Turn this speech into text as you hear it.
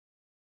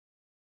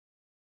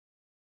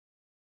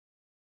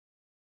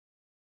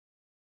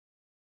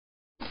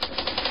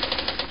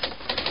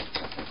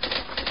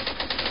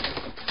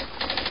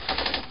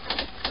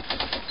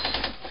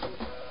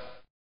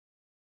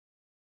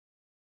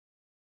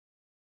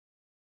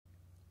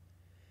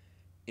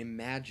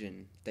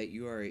Imagine that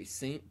you are a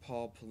St.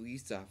 Paul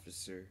police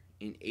officer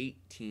in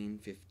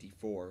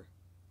 1854.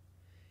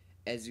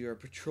 As you are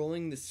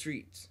patrolling the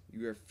streets,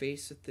 you are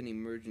faced with an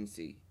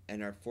emergency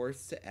and are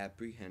forced to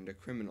apprehend a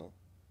criminal.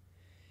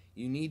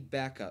 You need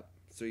backup,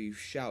 so you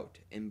shout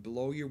and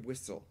blow your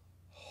whistle,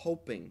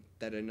 hoping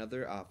that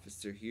another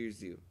officer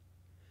hears you.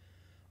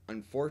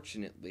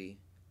 Unfortunately,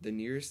 the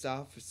nearest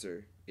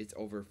officer is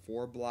over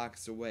 4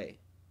 blocks away,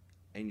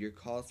 and your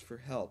calls for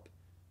help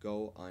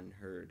go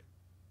unheard.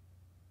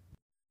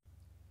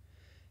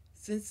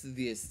 Since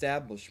the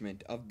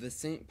establishment of the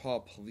St.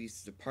 Paul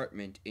Police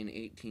Department in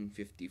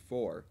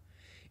 1854,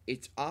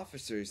 its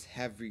officers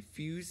have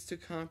refused to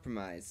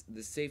compromise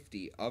the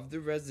safety of the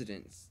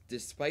residents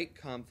despite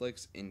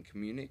conflicts in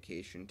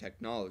communication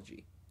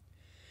technology.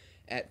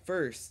 At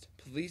first,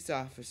 police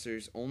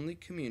officers only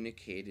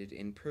communicated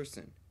in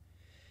person.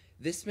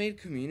 This made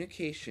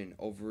communication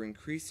over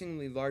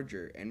increasingly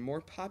larger and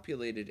more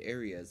populated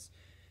areas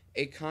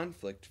a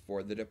conflict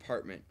for the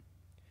department.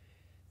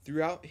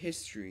 Throughout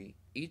history,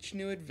 each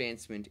new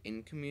advancement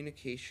in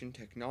communication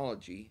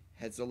technology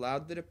has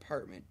allowed the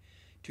department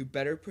to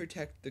better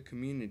protect the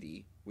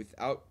community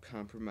without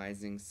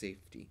compromising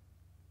safety.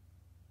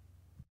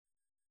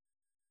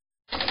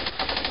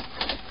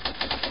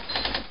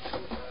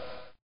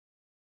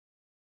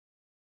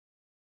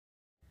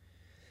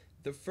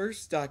 The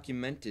first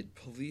documented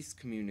police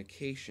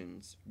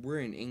communications were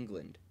in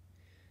England.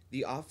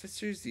 The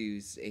officers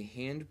used a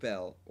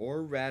handbell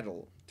or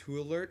rattle to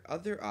alert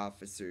other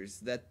officers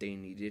that they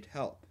needed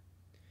help.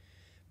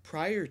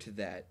 Prior to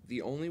that,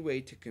 the only way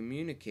to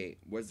communicate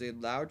was a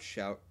loud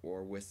shout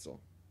or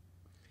whistle.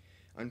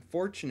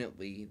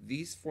 Unfortunately,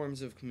 these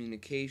forms of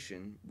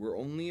communication were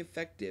only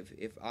effective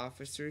if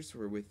officers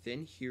were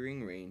within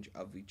hearing range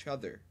of each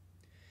other,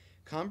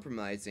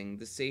 compromising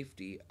the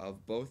safety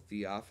of both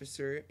the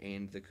officer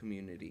and the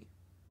community.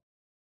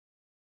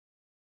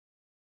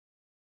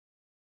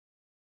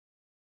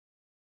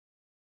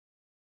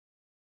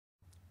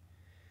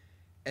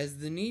 As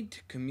the need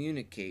to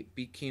communicate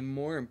became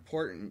more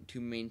important to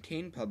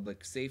maintain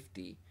public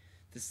safety,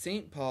 the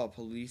St. Paul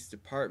Police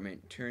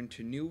Department turned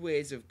to new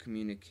ways of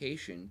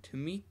communication to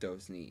meet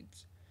those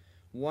needs.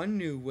 One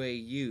new way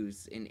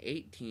used in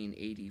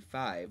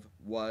 1885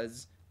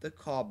 was the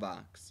call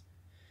box.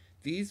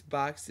 These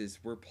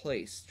boxes were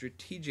placed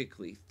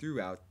strategically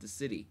throughout the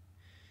city.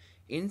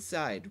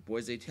 Inside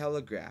was a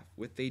telegraph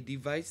with a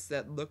device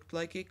that looked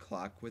like a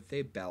clock with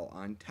a bell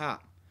on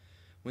top.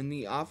 When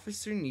the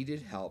officer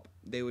needed help,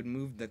 they would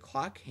move the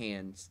clock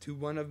hands to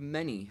one of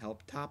many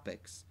help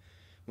topics.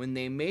 When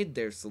they made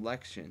their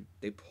selection,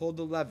 they pulled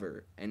a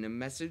lever and a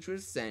message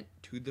was sent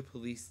to the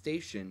police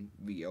station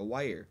via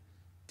wire,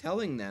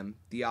 telling them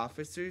the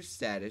officer's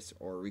status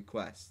or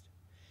request.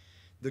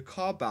 The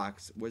call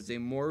box was a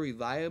more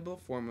reliable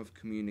form of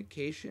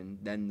communication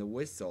than the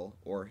whistle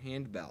or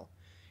handbell,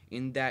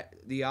 in that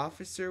the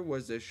officer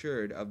was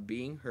assured of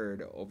being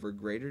heard over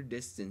greater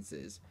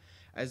distances,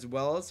 as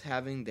well as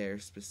having their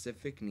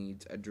specific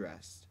needs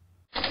addressed.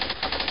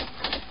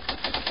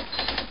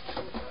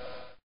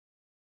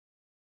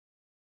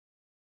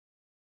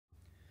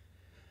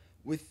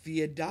 With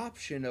the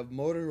adoption of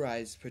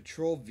motorized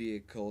patrol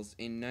vehicles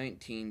in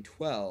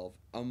 1912,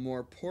 a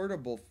more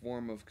portable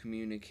form of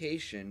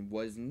communication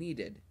was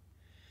needed.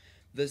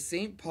 The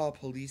St. Paul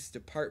Police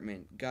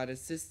Department got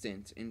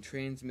assistance in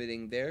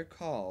transmitting their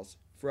calls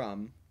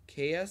from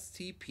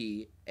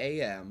KSTP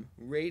AM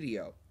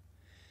radio.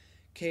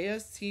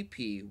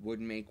 KSTP would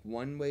make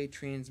one-way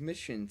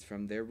transmissions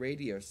from their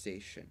radio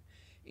station,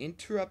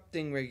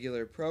 interrupting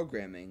regular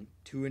programming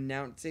to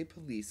announce a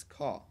police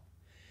call.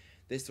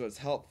 This was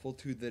helpful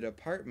to the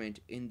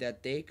department in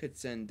that they could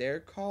send their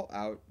call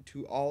out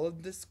to all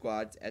of the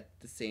squads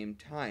at the same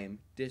time,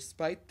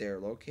 despite their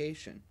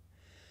location.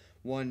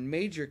 One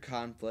major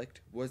conflict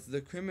was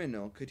the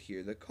criminal could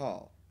hear the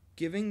call,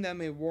 giving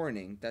them a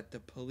warning that the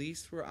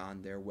police were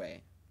on their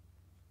way.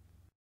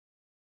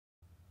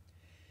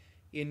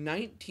 In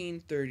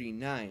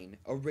 1939,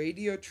 a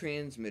radio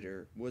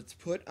transmitter was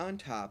put on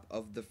top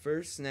of the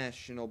First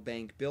National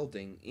Bank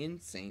building in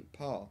St.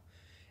 Paul,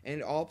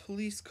 and all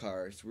police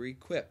cars were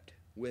equipped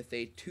with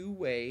a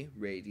two-way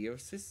radio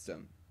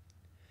system.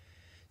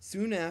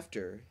 Soon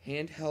after,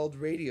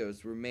 handheld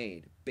radios were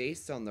made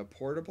based on the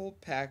portable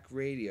pack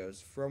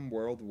radios from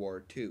World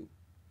War II.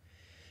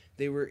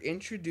 They were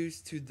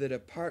introduced to the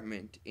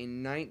department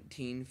in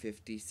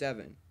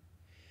 1957.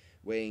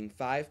 Weighing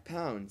 5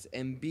 pounds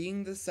and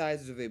being the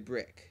size of a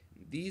brick,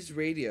 these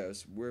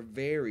radios were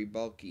very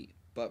bulky,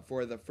 but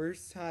for the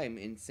first time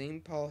in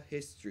St. Paul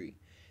history,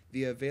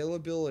 the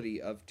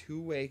availability of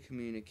two-way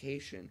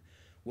communication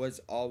was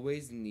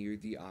always near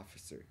the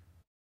officer.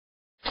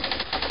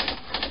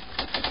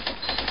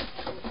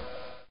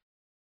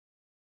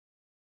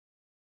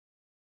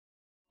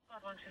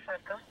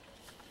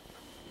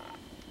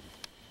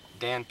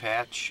 Dan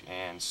Patch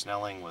and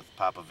Snelling with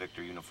Papa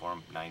Victor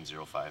Uniform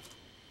 905.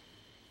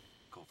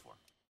 Code 4.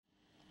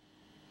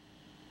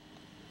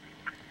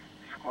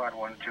 Squad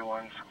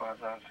 121,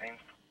 squad's on scene.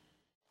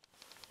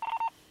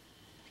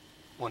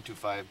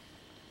 125,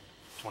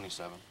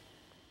 27.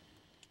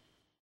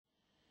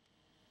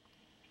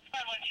 Squad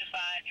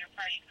 125, your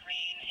party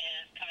green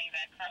is coming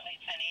back currently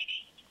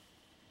 1080.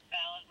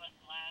 Valid with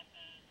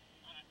glasses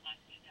on a Class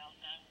B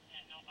Delta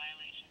and no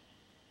violations.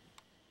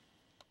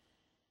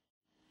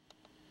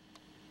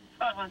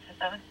 Squad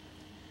 127.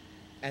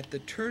 At the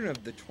turn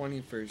of the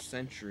 21st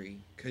century,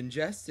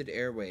 congested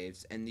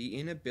airwaves and the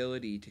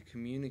inability to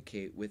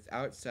communicate with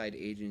outside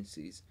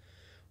agencies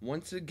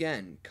once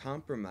again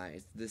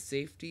compromised the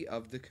safety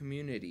of the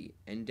community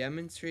and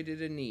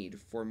demonstrated a need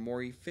for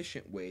more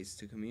efficient ways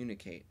to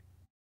communicate.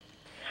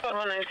 Squad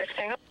 196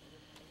 Tango.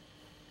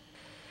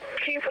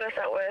 Can you put us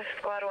out with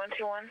Squad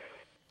 121?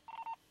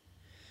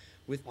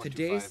 With 125,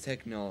 today's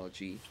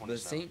technology, the 27.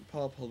 St.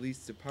 Paul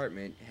Police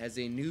Department has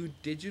a new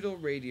digital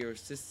radio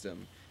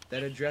system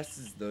that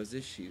addresses those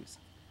issues.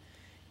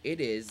 It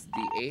is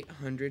the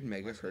 800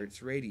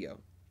 megahertz radio.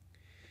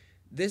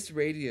 This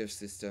radio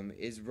system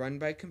is run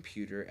by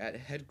computer at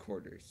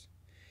headquarters.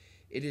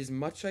 It is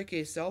much like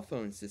a cell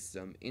phone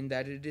system in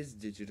that it is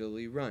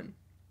digitally run.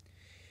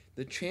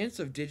 The chance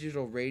of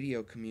digital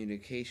radio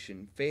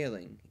communication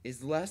failing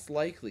is less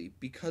likely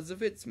because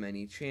of its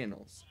many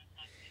channels.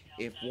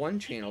 If one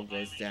channel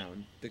goes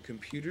down, the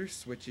computer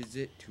switches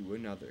it to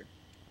another.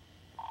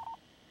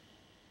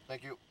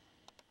 Thank you.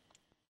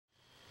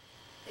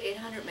 The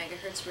 800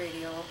 megahertz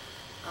radio,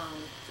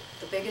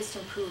 the biggest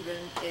improvement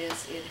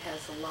is it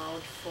has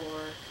allowed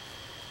for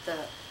the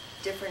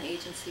different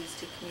agencies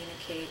to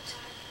communicate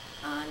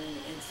on an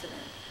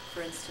incident.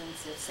 For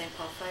instance, if St.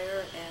 Paul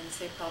Fire and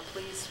St. Paul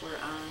Police were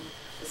on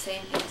the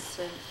same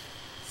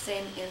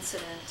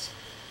incident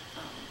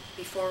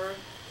before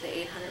the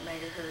 800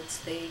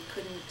 megahertz, they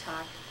couldn't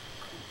talk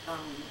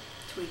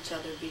to each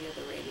other via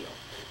the radio.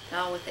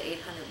 Now with the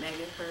 800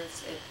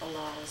 megahertz, it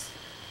allows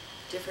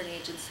different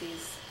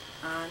agencies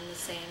on the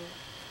same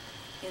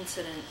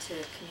incident to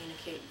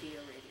communicate via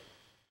radio.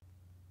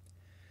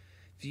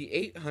 The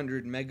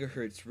 800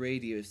 megahertz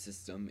radio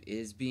system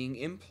is being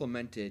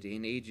implemented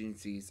in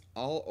agencies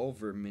all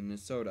over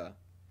Minnesota.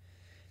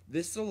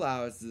 This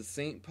allows the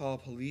St. Paul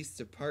Police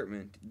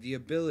Department the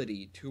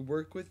ability to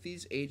work with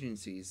these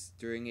agencies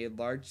during a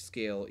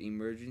large-scale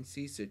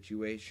emergency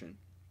situation.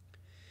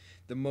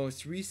 The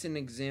most recent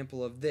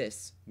example of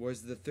this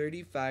was the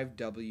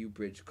 35W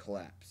bridge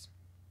collapse.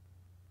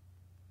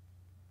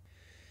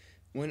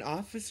 When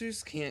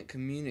officers can't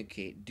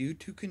communicate due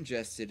to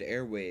congested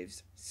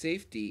airwaves,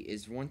 safety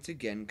is once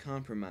again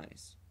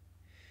compromised.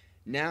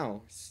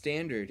 Now,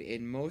 standard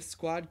in most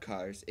squad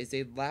cars is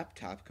a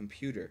laptop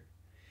computer.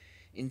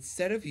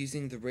 Instead of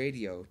using the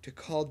radio to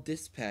call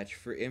dispatch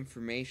for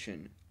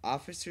information,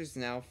 officers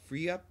now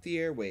free up the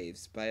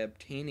airwaves by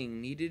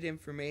obtaining needed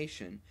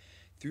information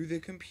through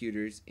the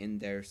computers in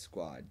their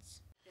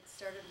squads. It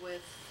started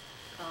with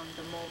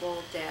the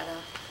mobile data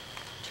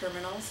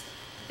terminals.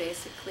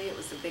 Basically, it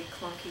was a big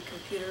clunky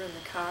computer in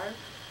the car.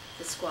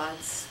 The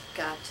squads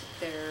got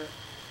their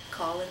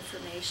call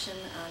information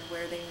on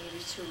where they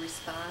needed to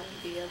respond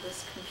via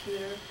this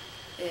computer.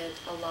 It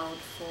allowed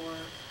for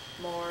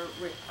more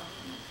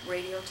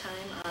radio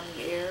time on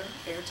the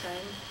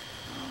airtime,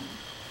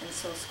 and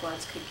so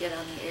squads could get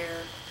on the air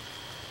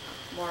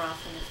more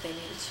often if they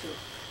needed to,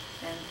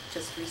 and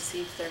just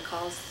receive their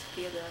calls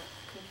via the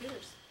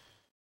computers.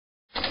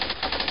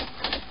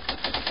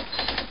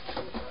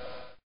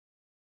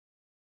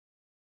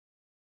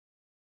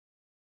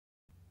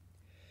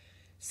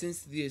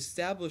 Since the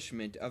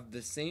establishment of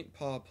the St.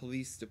 Paul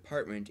Police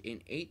Department in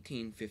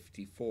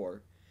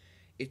 1854,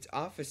 its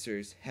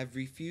officers have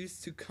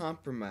refused to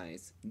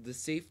compromise the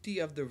safety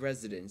of the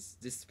residents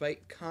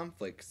despite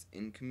conflicts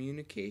in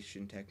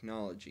communication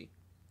technology.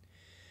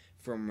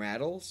 From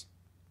rattles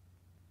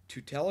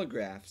to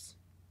telegraphs,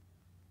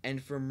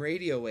 and from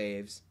radio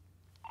waves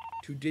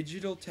to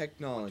digital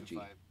technology,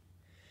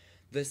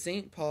 the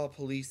St. Paul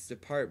Police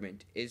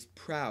Department is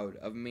proud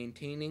of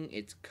maintaining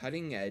its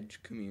cutting-edge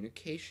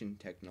communication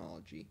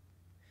technology.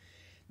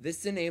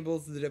 This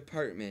enables the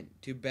department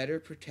to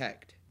better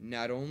protect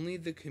not only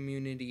the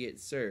community it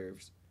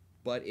serves,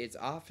 but its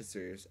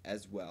officers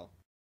as well.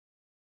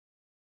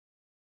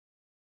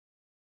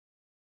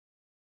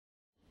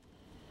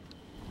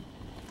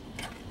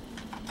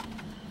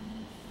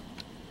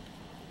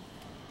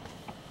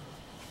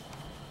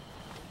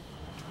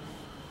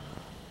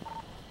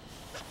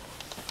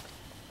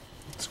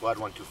 Squad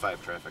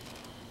 125 traffic.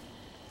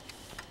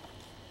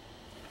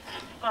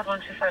 Squad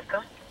 125,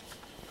 go.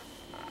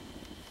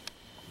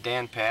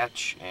 Dan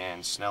Patch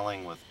and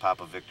Snelling with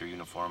Papa Victor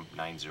uniform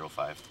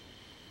 905.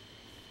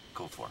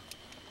 Code 4.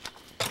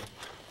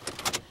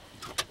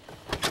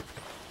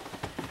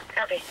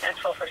 Copy.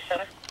 Axel for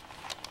 7.